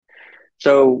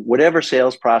So whatever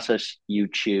sales process you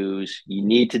choose, you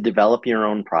need to develop your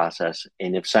own process.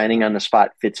 And if signing on the spot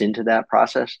fits into that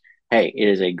process, hey, it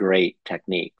is a great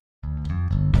technique.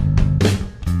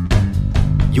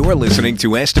 You're listening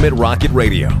to Estimate Rocket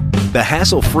Radio, the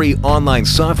hassle-free online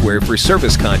software for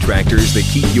service contractors that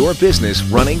keep your business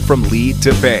running from lead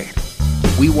to paid.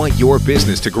 We want your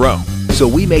business to grow, so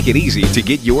we make it easy to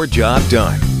get your job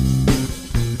done.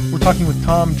 We're talking with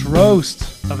Tom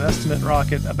Droste of Estimate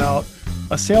Rocket about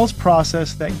a sales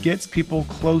process that gets people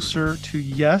closer to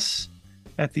yes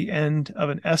at the end of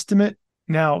an estimate.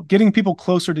 Now, getting people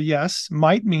closer to yes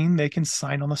might mean they can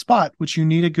sign on the spot, which you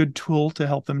need a good tool to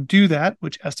help them do that,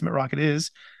 which Estimate Rocket is.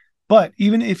 But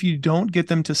even if you don't get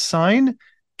them to sign,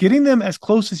 getting them as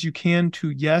close as you can to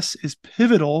yes is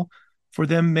pivotal for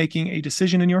them making a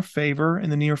decision in your favor in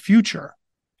the near future.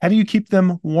 How do you keep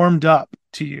them warmed up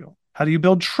to you? How do you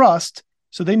build trust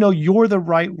so they know you're the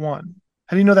right one?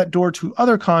 How do you know that door to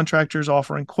other contractors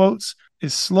offering quotes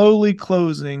is slowly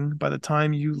closing by the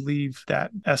time you leave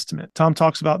that estimate? Tom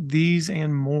talks about these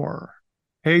and more.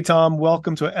 Hey, Tom,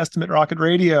 welcome to Estimate Rocket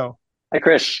Radio. Hi,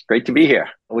 Chris. Great to be here.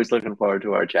 Always looking forward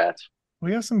to our chats.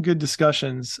 We have some good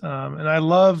discussions, and I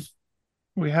love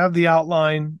we have the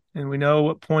outline and we know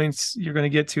what points you're going to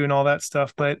get to and all that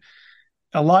stuff, but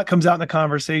a lot comes out in the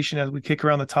conversation as we kick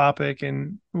around the topic,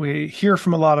 and we hear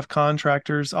from a lot of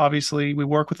contractors. Obviously, we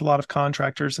work with a lot of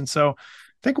contractors. And so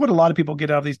I think what a lot of people get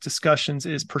out of these discussions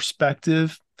is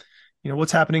perspective. You know,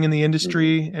 what's happening in the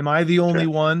industry? Am I the only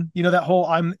one? You know, that whole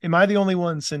am I the only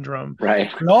one syndrome. Right.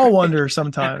 We all wonder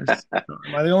sometimes,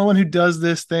 am I the only one who does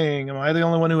this thing? Am I the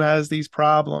only one who has these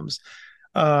problems?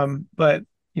 But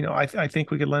you know, I think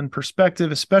we could lend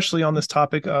perspective, especially on this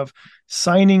topic of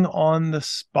signing on the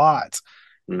spot.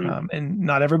 And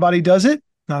not everybody does it.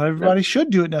 Not everybody should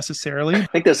do it necessarily. I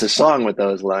think there's a song with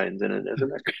those lines in it, isn't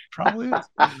it? Probably is.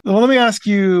 Well, let me ask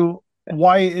you,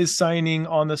 why is signing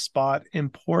on the spot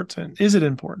important? Is it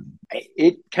important?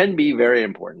 It can be very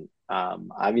important.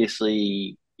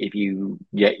 Obviously, if you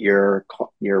get your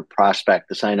prospect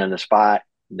to sign on the spot,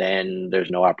 then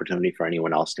there's no opportunity for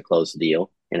anyone else to close the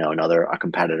deal. You know, a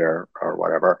competitor or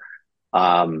whatever.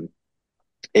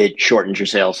 It shortens your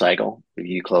sales cycle if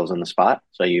you close on the spot.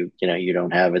 So you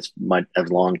don't have as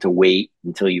long to wait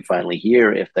until you finally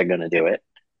hear if they're going to do it.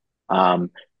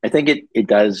 I think it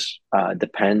does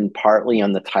depend partly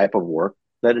on the type of work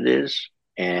that it is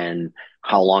and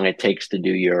how long it takes to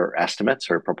do your estimates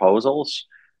or proposals.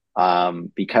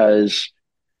 Because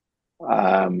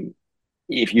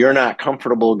if you're not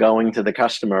comfortable going to the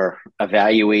customer,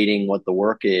 evaluating what the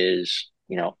work is,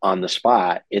 on the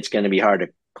spot, it's going to be hard to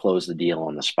close the deal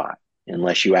on the spot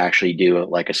unless you actually do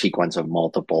like a sequence of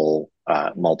multiple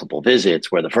visits,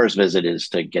 where the first visit is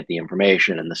to get the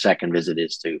information and the second visit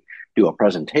is to do a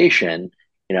presentation.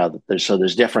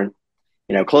 There's different,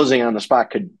 closing on the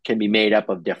spot can be made up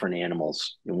of different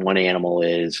animals. And one animal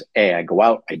is, hey, I go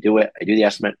out, I do the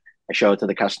estimate, I show it to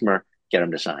the customer, get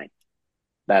them to sign.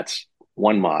 That's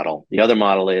one model. The other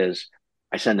model is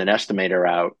I send an estimator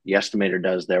out, the estimator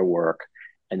does their work,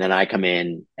 and then I come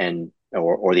in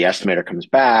or the estimator comes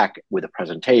back with a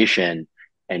presentation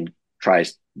and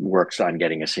works on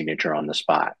getting a signature on the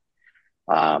spot.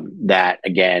 That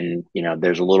again,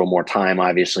 there's a little more time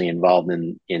obviously involved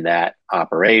in that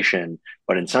operation,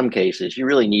 but in some cases you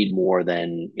really need more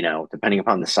than, depending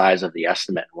upon the size of the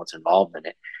estimate and what's involved in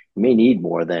it, you may need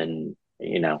more than,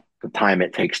 the time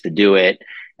it takes to do it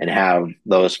and have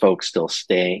those folks still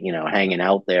stay, hanging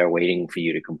out there waiting for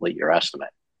you to complete your estimate.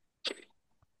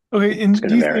 Okay. And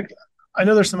do you think, I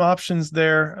know there's some options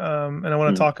there, and I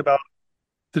want to talk about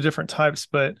the different types,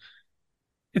 but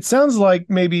it sounds like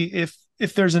maybe if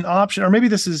there's an option, or maybe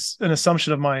this is an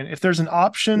assumption of mine, if there's an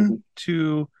option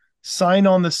to sign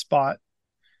on the spot,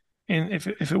 and if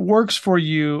it works for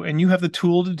you and you have the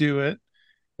tool to do it,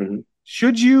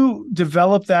 should you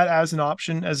develop that as an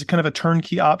option, as a kind of a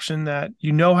turnkey option that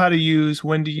you know how to use,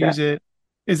 when to use it?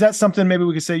 Is that something maybe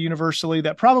we could say universally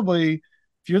that probably,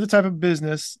 if you're the type of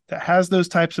business that has those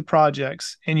types of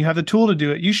projects and you have the tool to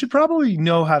do it, you should probably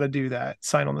know how to do that,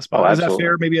 sign on the spot. Is that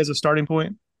fair, maybe as a starting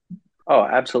point? Oh,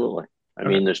 absolutely. I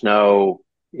mean, there's no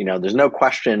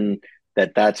question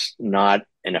that that's not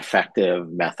an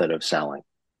effective method of selling.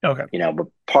 Okay. But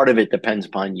part of it depends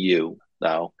upon you,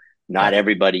 though. Not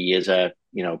everybody is a,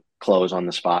 close on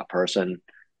the spot person.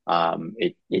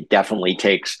 It definitely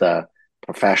takes the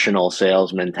professional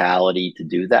sales mentality to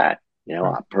do that.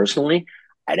 Personally,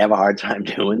 I'd have a hard time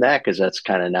doing that because that's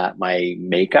kind of not my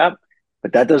makeup,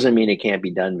 but that doesn't mean it can't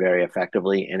be done very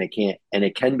effectively. And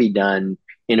it can be done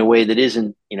in a way that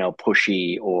isn't,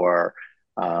 pushy or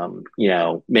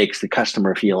makes the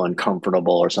customer feel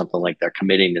uncomfortable or something, like they're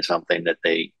committing to something that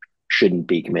they shouldn't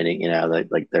be committing,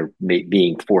 like they're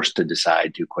being forced to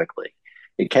decide too quickly.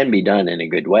 It can be done in a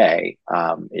good way.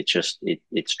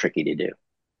 It's tricky to do.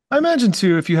 I imagine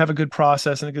too, if you have a good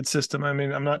process and a good system, I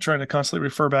mean, I'm not trying to constantly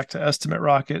refer back to Estimate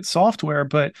Rocket software,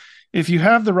 but if you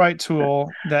have the right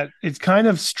tool that it's kind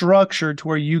of structured to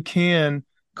where you can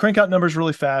crank out numbers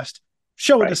really fast,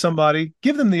 show it to Right. somebody,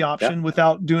 give them the Yeah. option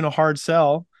without doing a hard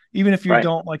sell, even if you Right.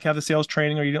 don't like have the sales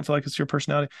training or you don't feel like it's your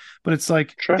personality, but it's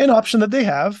like Sure. an option that they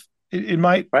have. It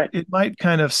might Right. it might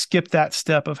kind of skip that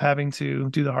step of having to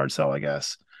do the hard sell, I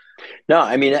guess. No,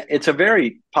 I mean, it's a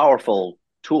very powerful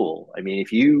tool. I mean,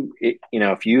 if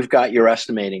you've got your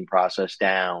estimating process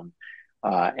down,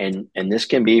 and this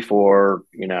can be for,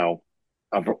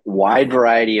 a wide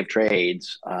variety of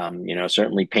trades.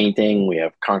 Certainly painting. We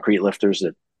have concrete lifters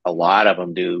that a lot of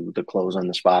them do the close on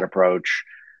the spot approach.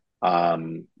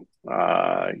 Um,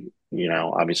 uh,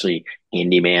 Obviously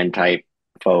handyman type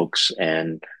folks,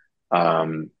 and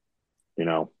um, you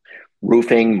know,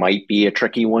 roofing might be a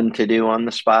tricky one to do on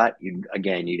the spot. You'd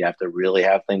have to really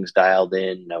have things dialed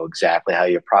in, know exactly how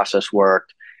your process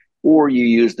worked, or you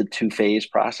use the two-phase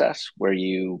process where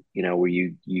the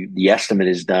estimate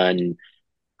is done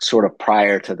sort of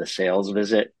prior to the sales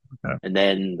visit. Okay. And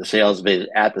then at the sales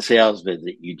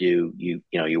visit,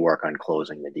 you work on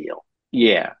closing the deal.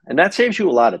 Yeah. And that saves you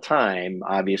a lot of time.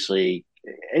 Obviously,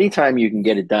 anytime you can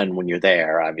get it done when you're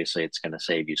there, obviously it's going to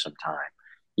save you some time.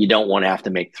 You don't want to have to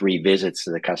make 3 visits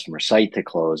to the customer site to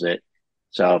close it.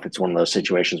 So if it's one of those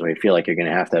situations where you feel like you're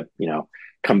going to have to,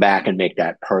 come back and make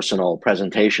that personal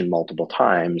presentation multiple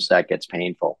times, that gets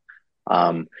painful.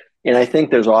 And I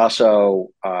think there's a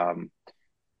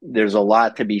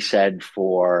lot to be said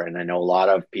for, and I know a lot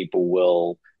of people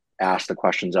will ask the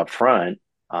questions up front.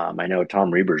 I know Tom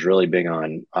Reber is really big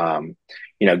on,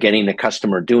 getting the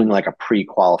customer, doing like a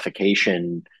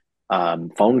pre-qualification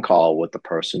phone call with the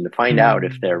person to find out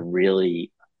if they're Mm,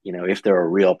 really, if they're a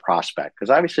real prospect.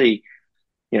 Because obviously,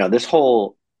 this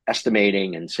whole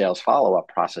estimating and sales follow-up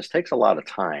process takes a lot of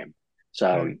time.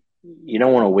 So right. you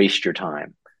don't want to waste your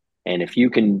time. And if you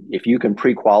can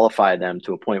pre-qualify them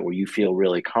to a point where you feel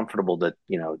really comfortable that,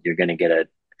 you're going to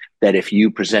that if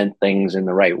you present things in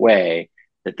the right way,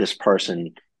 that this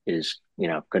person is,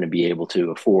 going to be able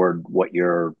to afford what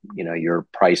your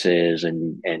price is,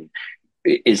 and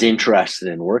is interested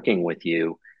in working with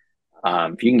you.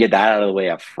 If you can get that out of the way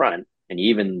up front, and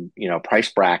even,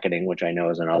 price bracketing, which I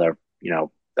know is another,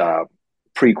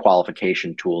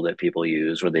 pre-qualification tool that people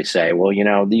use, where they say,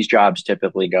 well, these jobs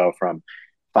typically go from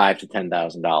 $5,000 to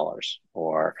 $10,000,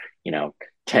 or,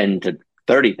 10 to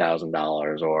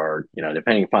 $30,000, or,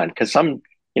 depending upon, because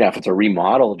if it's a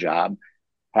remodel job,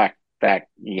 fact,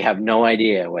 you have no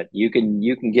idea what you can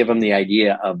give them the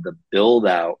idea of the build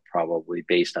out, probably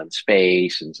based on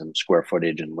space and some square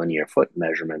footage and linear foot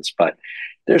measurements, but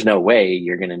there's no way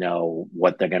you're going to know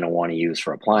what they're going to want to use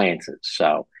for appliances.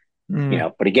 So,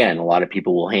 Mm. but again, a lot of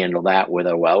people will handle that with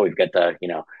well, we've got the,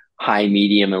 high,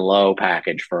 medium, and low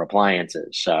package for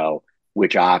appliances. So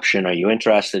which option are you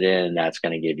interested in? And that's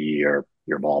going to give you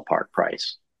your ballpark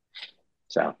price.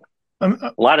 So I'm,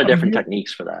 a lot of I'm different here.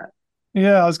 techniques for that.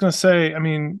 Yeah, I was going to say, I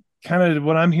mean, kind of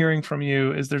what I'm hearing from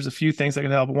you is there's a few things that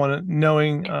can help. One,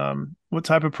 knowing what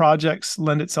type of projects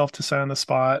lend itself to sign on the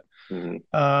spot.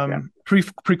 Mm-hmm. Yeah.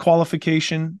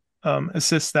 Pre-qualification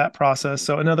assists that process.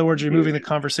 So in other words, you're moving the Huge.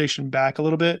 conversation back a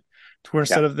little bit to where Yeah.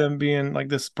 instead of them being like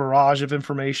this barrage of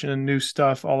information and new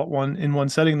stuff all at one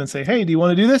setting, then say, hey, do you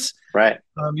want to do this? Right.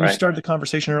 You Right. started the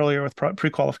conversation earlier with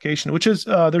pre-qualification, which is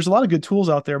there's a lot of good tools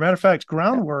out there. Matter of fact, Yeah.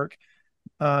 Groundwork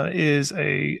is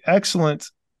a excellent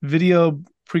video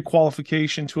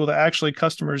pre-qualification tool that actually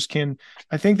customers can,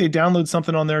 I think they download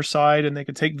something on their side and they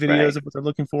can take videos Right. of what they're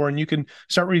looking for, and you can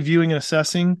start reviewing and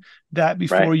assessing that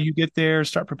before Right. you get there,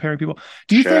 start preparing people.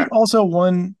 Do you think Sure. also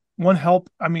one help,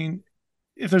 I mean,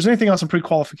 if there's anything else in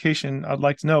pre-qualification I'd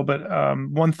like to know, but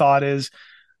one thought is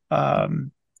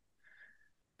um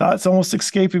it's almost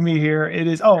escaping me here. It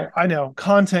is, oh, I know,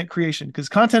 content creation, because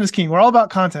content is king. We're all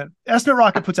about content. Estimate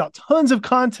Rocket puts out tons of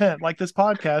content like this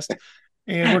podcast,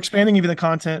 and we're expanding even the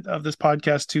content of this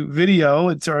podcast to video.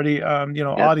 It's already, Yep.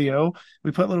 audio. We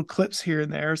put little clips here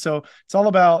and there. So it's all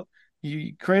about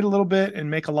you create a little bit and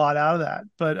make a lot out of that.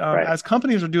 But Right. as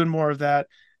companies are doing more of that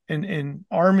and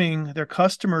arming their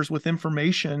customers with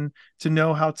information to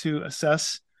know how to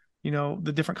assess,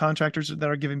 the different contractors that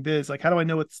are giving bids, like how do I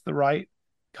know it's the right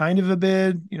kind of a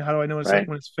bid? How do I know Right.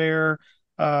 when it's fair?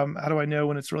 How do I know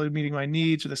when it's really meeting my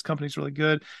needs or this company's really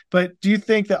good? But do you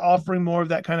think that offering more of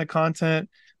that kind of content,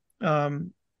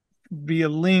 um, via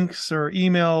links or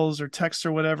emails or texts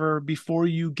or whatever before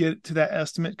you get to that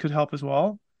estimate could help as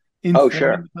well, Oh, informing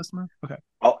sure. the customer? Okay.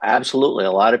 Oh, absolutely.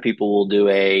 A lot of people will do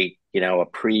a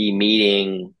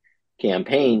pre-meeting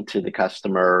campaign to the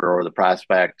customer or the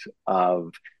prospect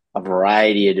of a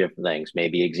variety of different things,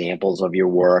 maybe examples of your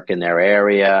work in their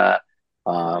area,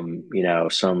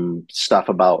 some stuff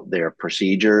about their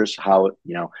procedures,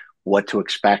 what to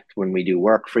expect when we do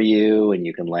work for you. And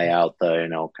you can lay out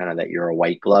kind of that you're a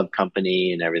white glove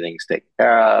company and everything's taken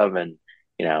care of. And,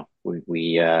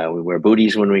 we wear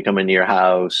booties when we come into your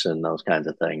house and those kinds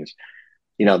of things.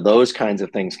 Those kinds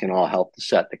of things can all help to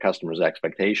set the customer's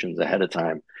expectations ahead of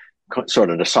time,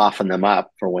 sort of to soften them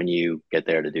up for when you get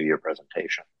there to do your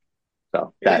presentation.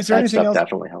 So Is that there that anything stuff else?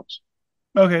 definitely helps.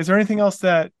 Okay. Is there anything else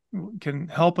that can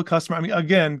help a customer? I mean,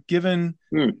 again, given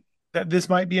Hmm, that this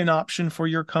might be an option for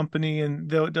your company and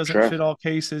though it doesn't sure. fit all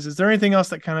cases, is there anything else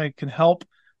that kind of can help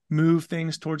move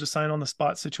things towards a sign on the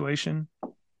spot situation?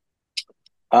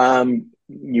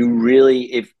 You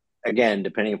really, if again,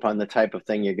 depending upon the type of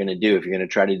thing you're going to do, if you're going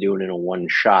to try to do it in a one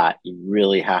shot, you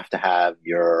really have to have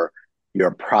your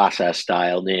process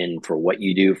dialed in for what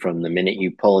you do from the minute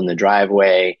you pull in the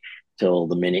driveway till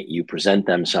the minute you present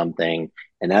them something.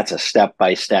 And that's a step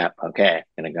by step. Okay,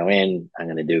 I'm going to go in, I'm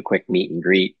going to do a quick meet and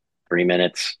greet, 3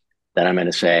 minutes. Then I'm going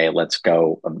to say, let's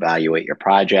go evaluate your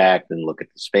project and look at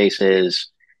the spaces.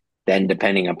 Then,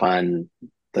 depending upon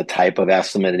the type of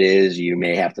estimate it is, you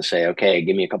may have to say, okay,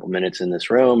 give me a couple minutes in this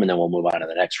room, and then we'll move on to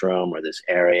the next room or this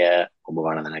area. We'll move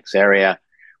on to the next area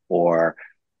or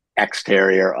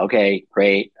exterior. Okay,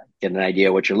 great. Get an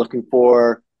idea what you're looking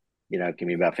for. Give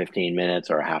me about 15 minutes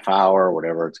or a half hour,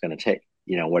 whatever it's going to take,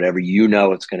 whatever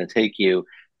it's going to take you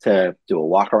to do a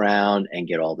walk around and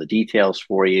get all the details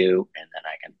for you. And then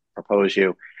I can propose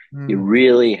you. You Mm.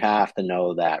 really have to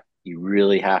know that. You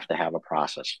really have to have a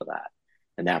process for that.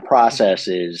 And that process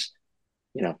is,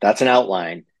 that's an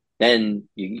outline. Then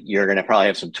you're going to probably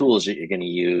have some tools that you're going to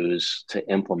use to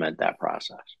implement that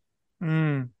process.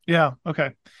 Yeah.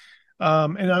 Okay.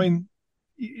 And I mean,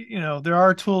 there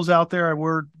are tools out there.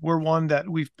 We're one that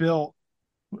we've built,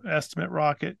 Estimate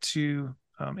Rocket, to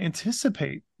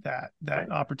anticipate that Right. Right.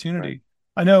 opportunity.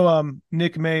 I know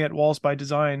Nick May at Walls by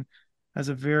Design has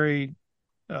a very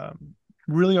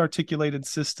really articulated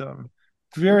system,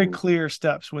 very Mm-hmm. clear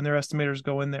steps when their estimators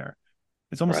go in there.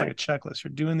 It's almost like a Right. checklist.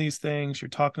 You're doing these things. You're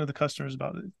talking to the customers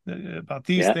about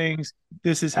these Yeah. things.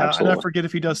 This is how, and I Absolutely. forget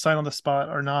if he does sign on the spot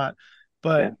or not. Yeah.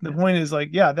 But the point is, like,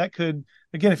 yeah, that could,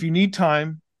 again, if you need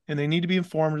time and they need to be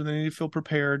informed and they need to feel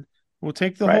prepared, we'll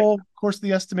take the Right. whole course of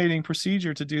the estimating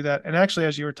procedure to do that. And actually,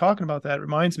 as you were talking about that, it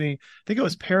reminds me, I think it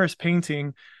was Paris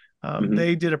Painting. Mm-hmm.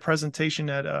 They did a presentation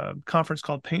at a conference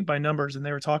called Paint by Numbers, and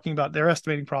they were talking about their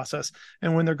estimating process.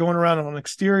 And when they're going around on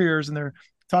exteriors and they're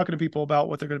talking to people about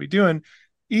what they're going to be doing,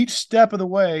 each step of the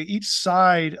way, each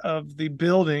side of the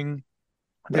building,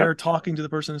 they're Yep. talking to the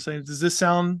person and saying, does this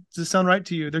sound right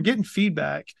to you? They're getting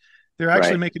feedback. They're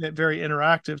actually Right. making it very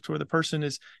interactive to where the person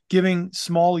is giving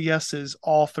small yeses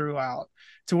all throughout.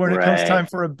 To when it comes time Right.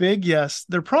 for a big yes,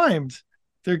 they're primed.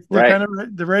 They're Right. kind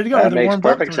of they're ready to go, or That they're makes warmed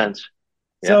up perfect to it. sense.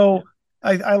 Yeah. So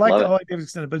I like Love the it. whole idea of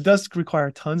extended, but it does require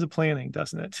tons of planning,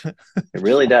 doesn't it? It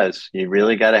really does. You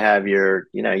really got to have you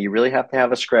really have to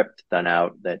have a script done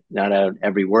out that not out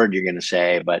every word you're going to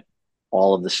say, but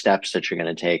all of the steps that you're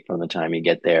going to take from the time you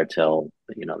get there till,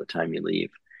 the time you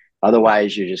leave. Yeah.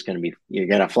 Otherwise, you're going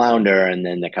to flounder and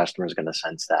then the customer's going to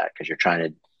sense that because you're trying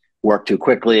to work too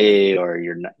quickly or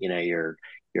you're not,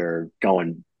 you're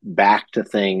going back to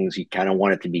things. You kind of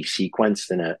want it to be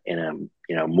sequenced in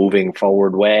a moving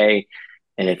forward way.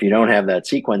 And if you don't have that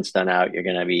sequence done out, you're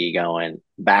going to be going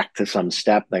back to some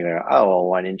step. They're going to, oh, well,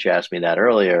 why didn't you ask me that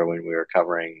earlier when we were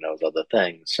covering those other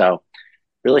things? So,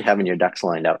 really having your ducks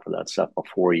lined up for that stuff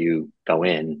before you go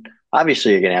in.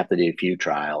 Obviously, you're going to have to do a few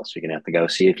trials. You're going to have to go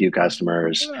see a few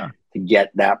customers Yeah. to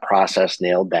get that process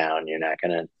nailed down. You're not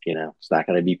going to, it's not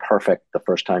going to be perfect the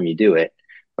first time you do it.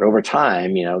 But over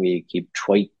time, you keep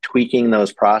tweaking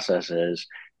those processes.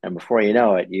 And before you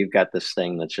know it, you've got this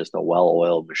thing that's just a well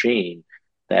oiled machine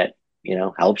that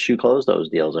helps you close those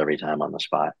deals every time on the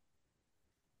spot.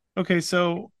 Okay,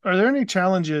 so are there any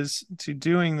challenges to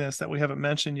doing this that we haven't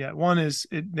mentioned yet? One is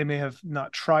they may have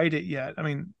not tried it yet. I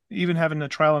mean, even having a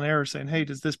trial and error saying, hey,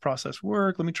 does this process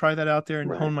work? Let me try that out there and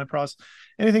Right. hone my process.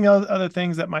 Anything else, other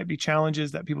things that might be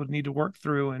challenges that people need to work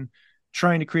through and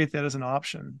trying to create that as an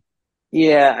option?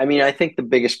 Yeah, I mean, I think the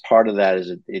biggest part of that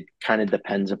is it kind of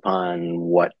depends upon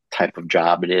what type of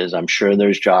job it is. I'm sure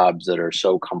there's jobs that are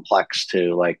so complex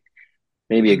to, like,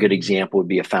 maybe a good Mm, example would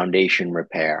be a foundation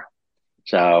repair.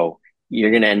 So, you're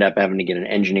going to end up having to get an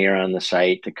engineer on the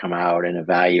site to come out and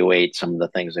evaluate some of the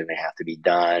things that are going to have to be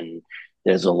done.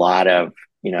 There's a lot of,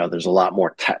 there's a lot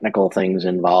more technical things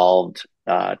involved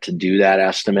to do that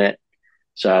estimate.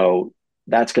 So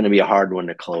that's going to be a hard one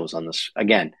to close on this.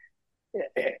 Again,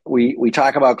 we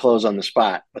talk about close on the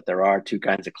spot, but there are two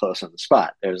kinds of close on the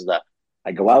spot. There's the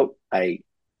I go out, I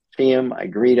see him, I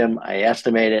greet him, I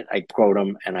estimate it, I quote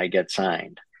him, and I get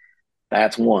signed.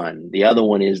 That's one. The other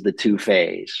one is the two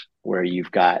phase where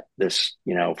you've got this,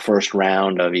 first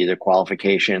round of either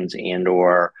qualifications and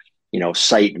or,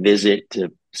 site visit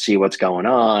to see what's going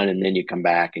on. And then you come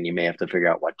back and you may have to figure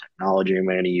out what technology you're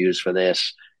going to use for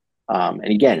this. And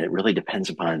again, it really depends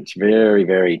upon, it's very,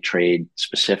 very trade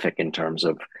specific in terms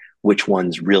of which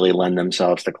ones really lend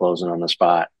themselves to closing on the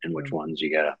spot and which ones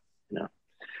you got to,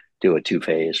 do a two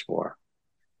phase for.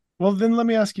 Well, then let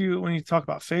me ask you, when you talk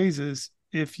about phases,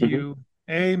 if you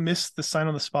Mm-hmm. miss the sign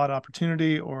on the spot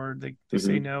opportunity, or they Mm-hmm.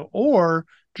 say no, or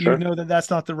you Sure. know that that's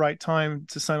not the right time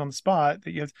to sign on the spot,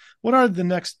 that you have, what are the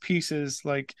next pieces?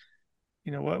 Like,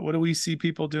 what do we see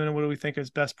people doing, and what do we think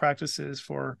is best practices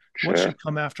for what Sure. should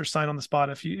come after sign on the spot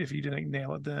if you didn't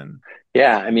nail it then?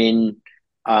 Yeah. I mean,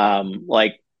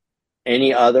 like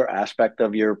any other aspect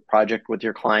of your project with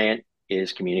your client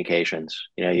is communications.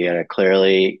 You got to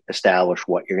clearly establish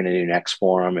what you're going to do next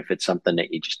for them. If it's something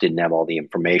that you just didn't have all the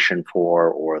information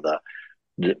for, or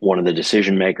one of the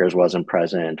decision makers wasn't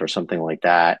present, or something like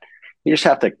that, you just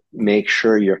have to make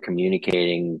sure you're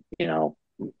communicating,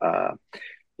 uh,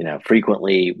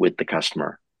 frequently with the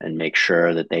customer, and make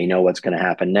sure that they know what's going to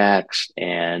happen next,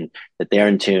 and that they're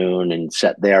in tune and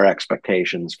set their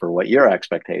expectations for what your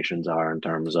expectations are in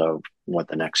terms of what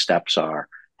the next steps are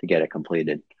to get it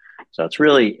completed. So it's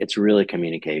really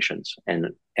communications, and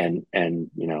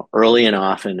early and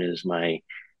often is my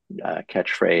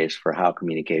catchphrase for how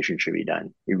communication should be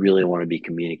done. You really want to be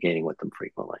communicating with them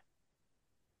frequently.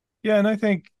 Yeah, and I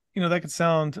think that could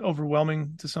sound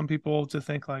overwhelming to some people, to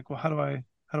think like, well, how do I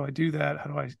do that? How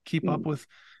do I keep up Mm. with,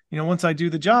 once I do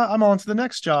the job, I'm on to the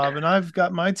next job, and I've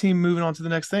got my team moving on to the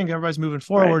next thing. Everybody's moving Right.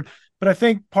 forward. But I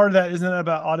think part of that isn't that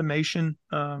about automation,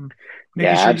 making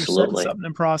Yeah, sure you're setting absolutely. something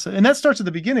in process. And that starts at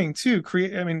the beginning too.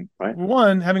 I mean, Right.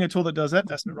 one, having a tool that does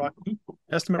that, Estimate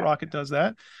Yeah. Rocket does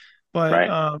that. But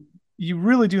Right. you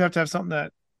really do have to have something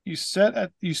that you set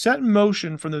in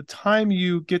motion from the time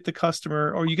you get the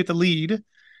customer, or you get the lead, and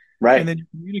Right. then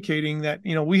communicating that,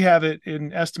 we have it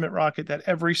in Estimate Rocket that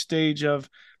every stage of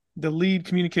the lead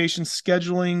communication,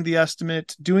 scheduling the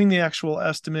estimate, doing the actual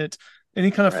estimate, any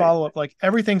kind of Right. follow up, like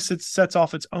everything sets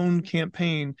off its own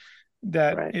campaign,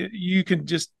 that Right. you can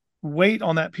just wait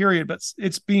on that period, but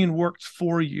it's being worked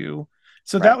for you.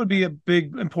 So that Right. would be a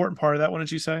big important part of that. What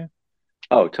did you say?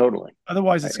 Oh, totally.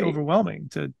 Otherwise, it's I, overwhelming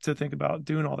to think about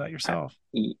doing all that I, yourself.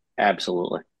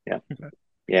 Absolutely. Yeah. Okay.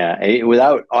 Yeah.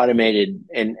 Without automated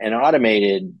and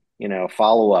automated,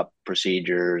 follow up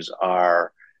procedures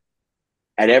are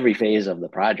at every phase of the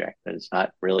project. It's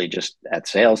not really just at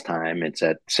sales time. It's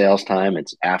at sales time.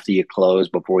 It's after you close,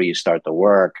 before you start the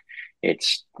work.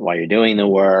 It's while you're doing the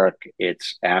work.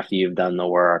 It's after you've done the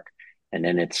work, and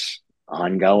then it's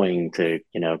ongoing to,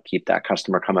 keep that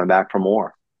customer coming back for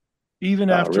more. Even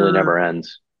So it really after never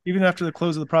ends. even after the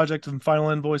close of the project and final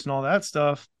invoice and all that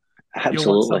stuff, you'll want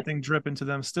Absolutely. something dripping to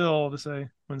them still to say,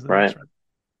 when's the next, Right. right?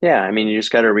 Yeah, I mean, you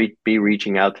just got to be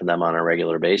reaching out to them on a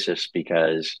regular basis,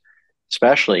 because,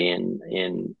 especially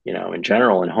in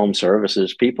general in home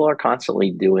services, people are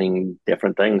constantly doing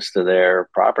different things to their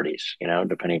properties.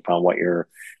 Depending upon what your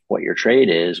trade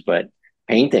is. But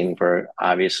painting, for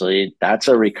obviously, that's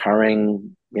a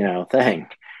recurring thing. Yeah.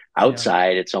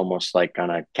 Outside, it's almost like on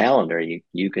a calendar.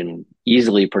 You can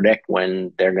easily predict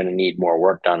when they're going to need more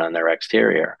work done on their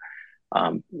exterior.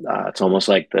 It's almost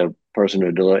like the person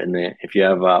who do it if you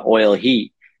have oil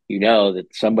heat, that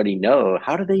somebody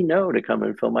how do they know to come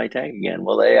and fill my tank again?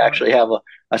 Well, they Right. actually have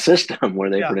a system where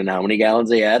they Yeah. put in how many gallons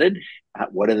they added.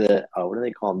 What do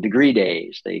they call them? Degree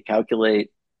days. They calculate,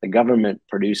 the government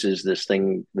produces this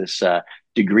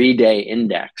degree day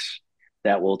index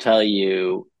that will tell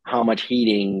you how much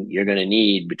heating you're going to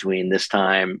need between this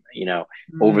time,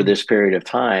 over Mm, this period of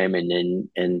time. And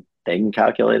they can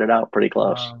calculate it out pretty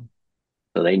close. wow.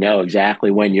 So they know exactly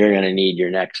when you're going to need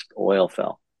your next oil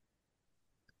fill.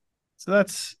 So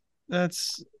that's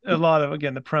a lot of,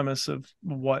 again, the premise of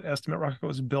what Estimate Rocket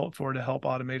was built for, to help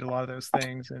automate a lot of those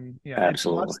things. And yeah, it's a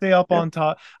lot to Absolutely. stay up Yeah. on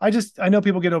top. I know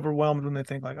people get overwhelmed when they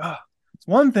think like, it's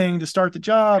one thing to start the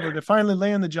job or to finally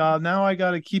land the job. Now I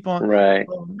got to keep on. Right.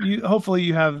 Well, hopefully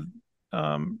you have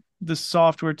the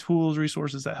software tools,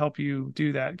 resources that help you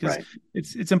do that, because Right.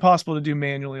 it's impossible to do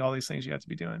manually all these things you have to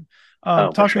be doing. Oh,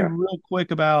 for Talk to me sure. real quick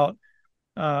about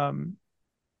um,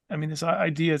 I mean, this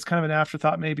idea is kind of an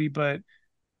afterthought maybe, but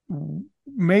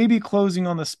maybe closing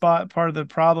on the spot, part of the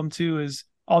problem too is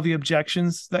all the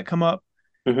objections that come up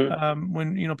Hmm.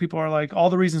 when people are like all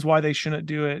the reasons why they shouldn't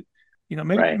do it.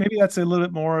 Maybe Right. that's a little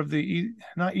bit more of the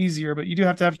not easier, but you do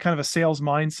have to have kind of a sales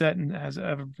mindset and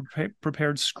have a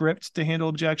prepared script to handle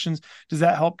objections. Does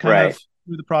that help kind of Right.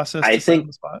 through the process I to sign on think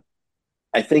the spot?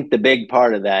 I think the big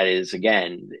part of that is,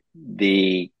 again,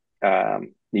 the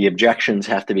objections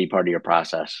have to be part of your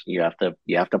process. You have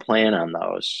to plan on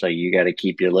those. So you got to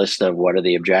keep your list of what are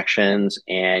the objections,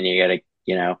 and you got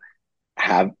to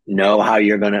have know how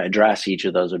you're going to address each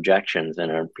of those objections in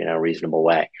a reasonable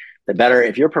way. The better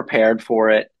if you're prepared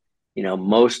for it.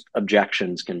 Most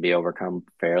objections can be overcome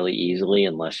fairly easily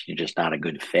unless you're just not a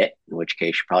good fit, in which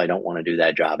case you probably don't want to do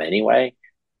that job anyway.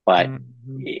 But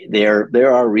Mm-hmm.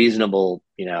 there are reasonable,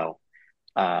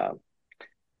 uh,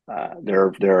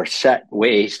 there are set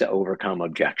ways to overcome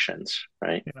objections,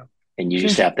 right? Yeah. And you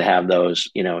just James, have to have those,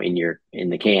 in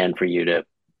the can for you to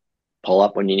pull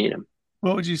up when you need them.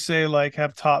 what would you say, like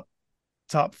have top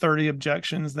 30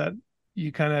 objections that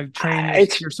you kind of train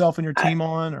It's yourself and your I, team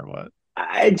on, or what?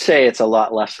 I'd say it's a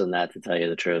lot less than that, to tell you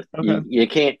the truth. Okay. You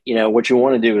can't, what you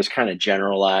want to do is kind of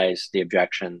generalize the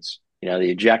objections.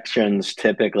 The objections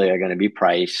typically are going to be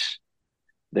price,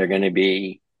 they're going to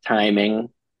be timing,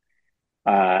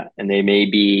 and they may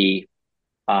be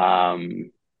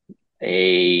um,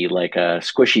 a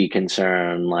squishy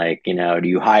concern, like, do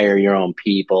you hire your own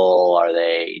people?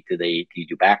 Do you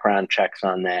do background checks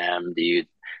on them? Do you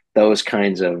those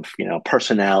kinds of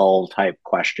personnel type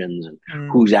questions, and Mm,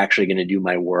 who's actually going to do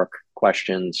my work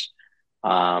questions.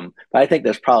 But I think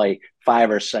there's probably five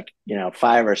or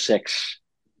six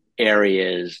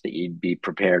areas that you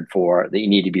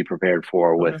need to be prepared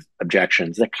for with okay.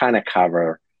 objections that kind of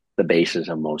cover the basis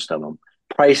of most of them.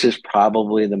 Price is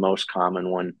probably the most common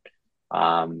one.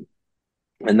 Um,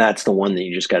 and that's the one that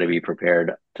you just got to be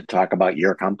prepared to talk about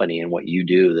your company and what you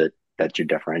do, that's your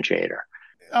differentiator.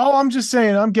 Oh, I'm just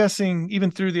saying, I'm guessing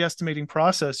even through the estimating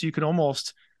process, you could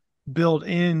almost build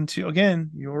into,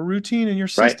 again, your routine and your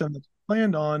Right. system that's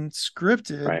planned on,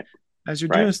 scripted Right. as you're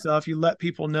Right. doing stuff. You let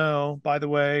people know, by the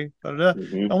way, but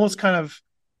Hmm. almost kind of,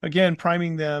 again,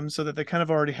 priming them so that they kind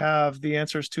of already have the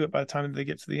answers to it by the time they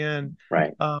get to the end.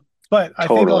 Right. Um, but I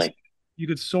think also Totally. you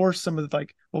could source some of the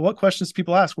like, well, what questions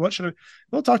people ask? What should I?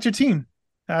 Well, talk to your team.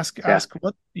 Yeah. Ask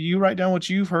what you write down what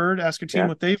you've heard. Ask your team Yeah.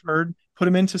 what they've heard. Put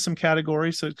them into some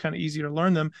categories so it's kind of easier to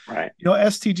learn them. Right.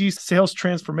 STG Sales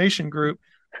Transformation Group,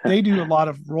 they do a lot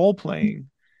of role playing,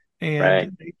 and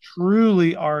Right. they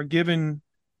truly are given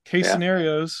case Yeah.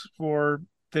 scenarios for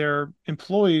their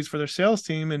employees, for their sales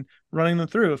team, and running them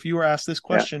through. If you were asked this Yeah.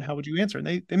 question, how would you answer? And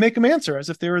they make them answer as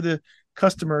if they were the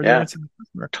customer. They're Yeah. answering the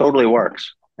customer. Totally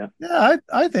works. Yeah. Yeah,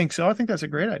 I think so. I think that's a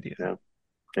great idea. Yeah.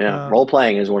 Yeah. Role Um,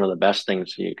 playing is one of the best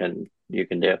things you can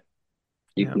do.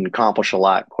 You yeah. can accomplish a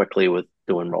lot quickly with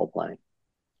doing role playing.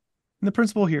 And the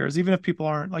principle here is even if people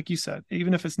aren't, like you said,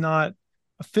 even if it's not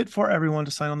a fit for everyone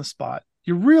to sign on the spot,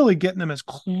 you're really getting them as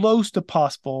close to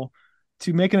possible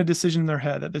to making a decision in their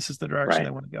head that this is the direction they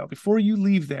Right. want to go. Before you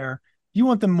leave there, you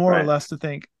want them more or Right. less to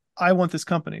think, I want this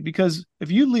company. Because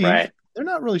if you leave, Right. they're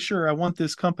not really sure I want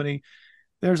this company.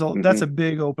 That's Hmm. a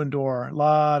big open door. A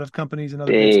lot of companies and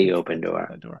other bids Big can fit open through door.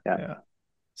 that door. Yeah. Yeah.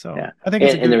 So Yeah. I think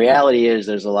it's a And good the approach. reality is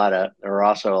there are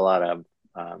also a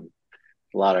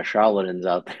lot of charlatans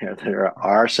out there that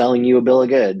are selling you a bill of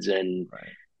goods, and Right.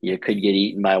 you could get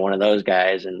eaten by one of those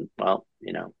guys. And, well,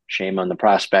 shame on the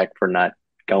prospect for not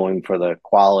going for the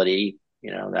quality.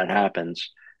 That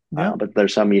happens. Yeah. But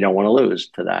there's some you don't want to lose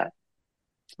to that.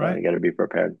 So Right. you got to be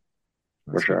prepared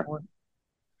for That's a good sure. point.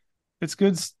 It's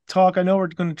good talk. I know we're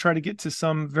going to try to get to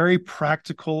some very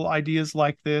practical ideas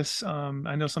like this.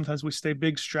 I know sometimes we stay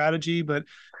big strategy, but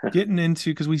getting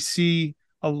into because we see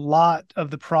a lot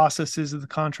of the processes of the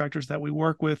contractors that we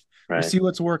work with. We Right. see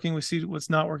what's working, we see what's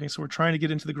not working. So we're trying to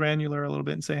get into the granular a little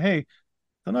bit and say, hey, I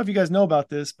don't know if you guys know about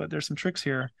this, but there's some tricks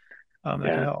here that could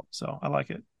Yeah. help. So I like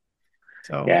it.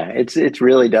 So Yeah, it's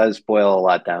really does boil a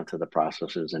lot down to the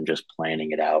processes and just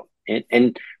planning it out.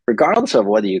 And regardless of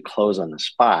whether you close on the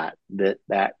spot, that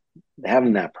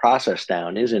having that process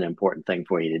down is an important thing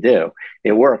for you to do.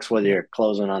 It works whether yeah, you're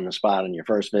closing on the spot on your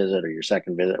first visit or your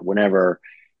second visit, whenever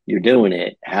you're doing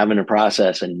it. Having a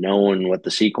process and knowing what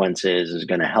the sequence is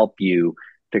going to help you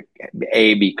to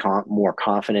be more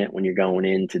confident when you're going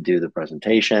in to do the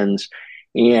presentations,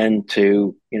 and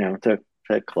to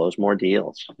close more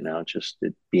deals. Just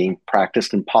being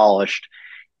practiced and polished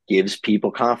gives people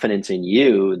confidence in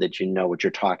you that you know what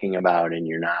you're talking about, and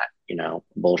you're not,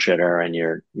 bullshitter, and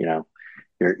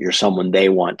you're someone they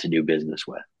want to do business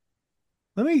with.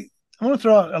 I want to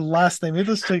throw out a last thing. Maybe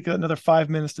let's take another 5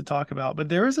 minutes to talk about. But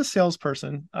there is a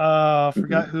salesperson. Hmm.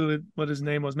 Forgot what his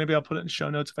name was. Maybe I'll put it in show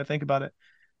notes if I think about it.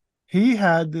 He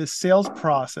had this sales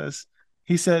process.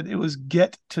 He said it was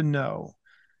get to know.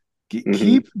 Hmm.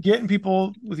 Keep getting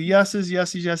people with yeses,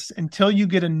 yeses, yeses until you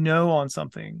get a no on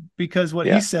something. Because what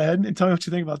he Yeah. said, and tell me what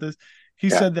you think about this, he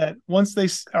Yeah. said that once they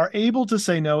are able to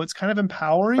say no, it's kind of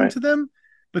empowering Right. to them,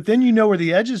 but then you know where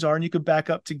the edges are and you could back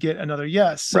up to get another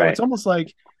yes. So it's Right. almost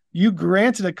like you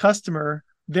granted a customer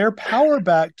their power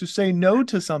back to say no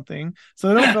to something so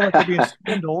they don't feel like they're being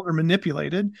swindled or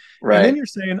manipulated. And then Right. you're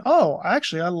saying, oh,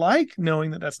 actually, I like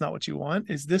knowing that that's not what you want.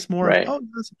 Is this more of, Right. oh,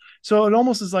 so it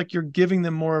almost is like you're giving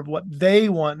them more of what they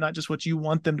want, not just what you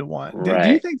want them to want. Do you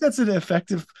Right. think that's an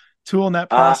effective tool in that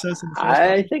process, in the sales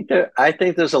process? I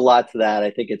think there's a lot to that.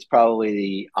 I think it's probably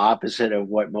the opposite of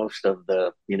what most of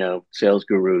the sales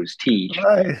gurus teach.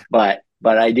 Right.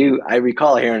 But I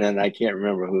recall hearing, and I can't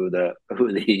remember who the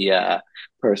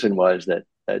person was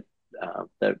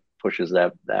that pushes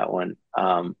that one.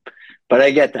 But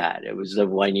I get that it was the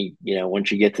when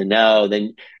once you get to know,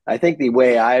 then I think the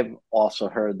way I've also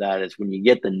heard that is when you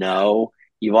get to know,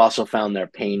 you've also found their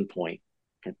pain point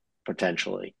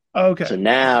potentially. So Okay.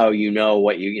 now you know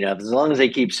what as long as they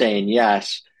keep saying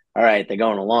yes, all right, they're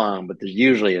going along, but there's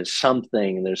usually there's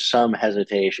some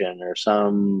hesitation, there's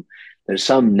some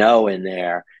no in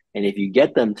there. And if you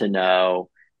get them to know,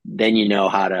 then you know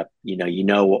how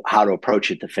to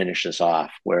approach it to finish this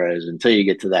off. Whereas until you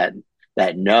get to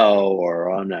that no,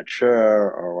 or I'm not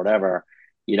sure, or whatever,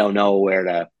 you don't know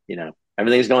where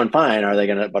everything's going fine.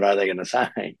 But are they gonna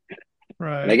sign? And I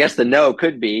Right. guess the no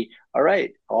could be, all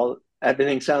right,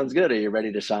 everything sounds good. Are you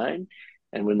ready to sign?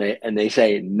 And when they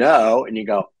say no, and you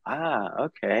go,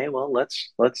 okay, well,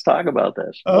 let's talk about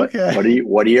this. What Okay. what are you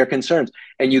what are your concerns?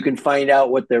 And you can find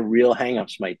out what their real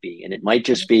hangups might be. And it might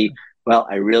just be, well,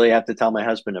 I really have to tell my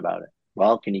husband about it.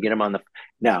 Well, can you get him on the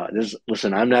now?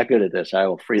 Listen, I'm not good at this. I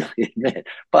will freely admit,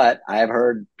 but I've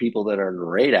heard people that are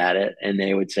great at it, and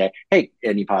they would say, "Hey,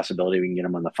 any possibility we can get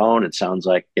him on the phone?" It sounds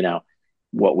like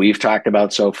what we've talked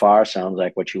about so far sounds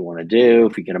like what you want to do.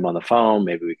 If we get him on the phone,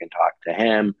 maybe we can talk to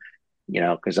him,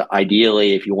 because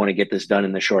ideally, if you want to get this done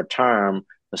in the short term,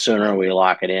 the sooner we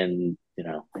lock it in,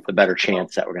 the better Well,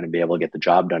 chance that we're going to be able to get the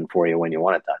job done for you when you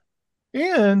want it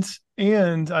done.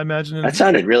 and I That imagine,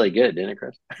 sounded really good, didn't it,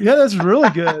 Chris? yeah, that's really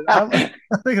good. I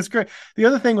think it's great. The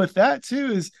other thing with that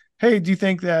too is, hey, do you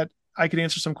think that I could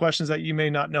answer some questions that you may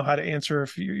not know how to answer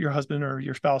if your husband or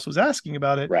your spouse was asking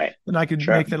about it? Right. Then I could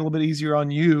Sure. make that a little bit easier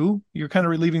on you. You're kind of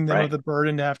relieving them of Right. the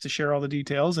burden to have to share all the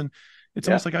details, and it's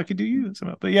Yeah. almost like I could do you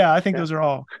some. But yeah, I think Yeah. those are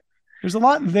all. There's a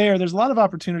lot there. There's a lot of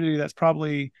opportunity that's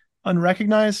probably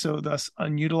unrecognized, so thus Yeah.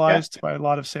 unutilized by a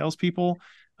lot of salespeople.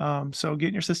 So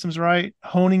getting your systems right,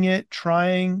 honing it,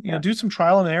 trying, Yeah. do some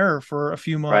trial and error for a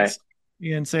few Right. months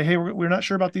and say, hey, we're not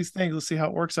sure about these things. Let's see how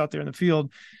it works out there in the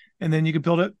field. And then you can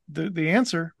build it, the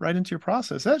answer right into your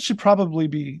process. That should probably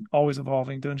be always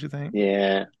evolving, don't you think?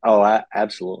 Yeah. Oh,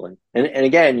 absolutely. And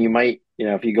again, you might,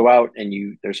 if you go out and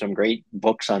there's some great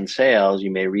books on sales,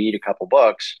 you may read a couple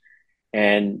books,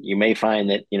 and you may find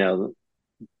that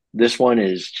this one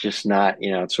is just not,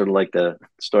 it's sort of like the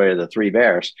story of the three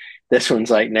bears. This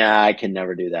one's like, nah, I can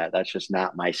never do that. That's just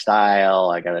not my style.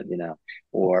 I got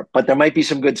to, but there might be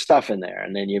some good stuff in there.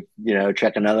 And then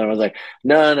check another one, like,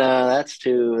 no, no,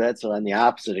 that's on the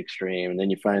opposite extreme. And then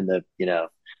you find the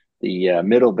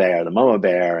middle bear, the mama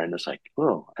bear, and it's like,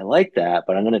 oh, I like that,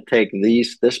 but I'm going to take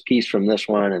this piece from this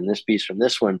one and this piece from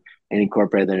this one and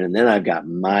incorporate it. And then I've got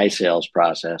my sales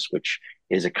process, which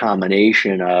is a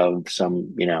combination of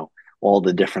some, all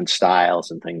the different styles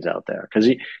and things out there. Because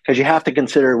you have to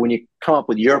consider when you come up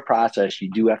with your process, you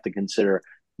do have to consider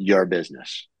your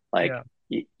business. Like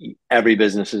Yeah. every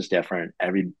business is different.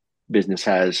 Every business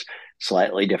has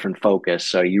slightly different focus.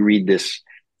 So you read this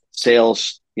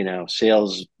sales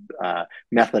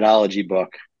methodology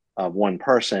book of one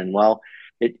person. Well,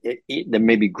 there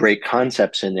may be great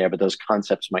concepts in there, but those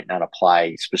concepts might not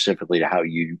apply specifically to how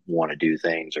you want to do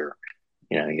things, or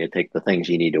you take the things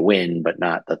you need to win, but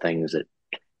not the things that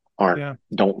aren't Yeah.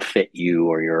 don't fit you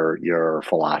or your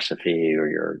philosophy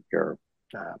or your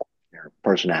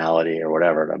personality or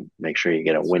whatever, to make sure you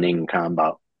get a That's fair. winning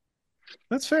combo.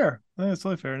 That's fair. That's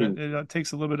totally fair. And Hmm. it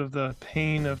takes a little bit of the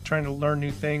pain of trying to learn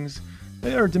new things,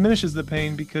 or diminishes the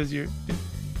pain because if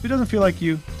it doesn't feel like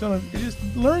you just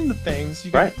learn the things.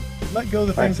 You can Right. let go of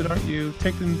the Right. things that aren't you,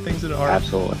 take the things that are.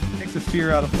 Absolutely. Takes the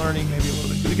fear out of learning maybe a little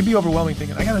bit. 'Cause it can be overwhelming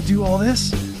thinking, I got to do all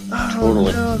this. Oh,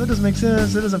 Totally. no, that doesn't make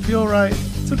sense. That doesn't feel right.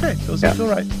 It's okay. Those don't Yeah. feel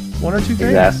right. One or two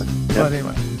things. Exactly. But Yeah.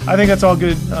 anyway, I think that's all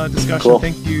good discussion. Cool.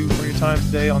 Thank you for your time. time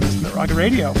today on Estimate Rocket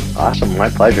Radio. Awesome. My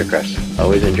pleasure, Chris.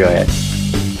 Always enjoy it.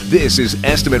 This is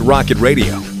Estimate Rocket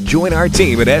Radio. Join our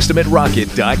team at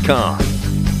estimaterocket.com.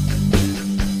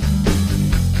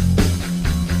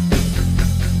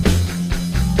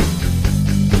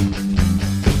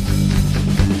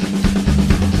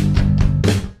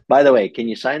 By the way, can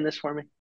you sign this for me?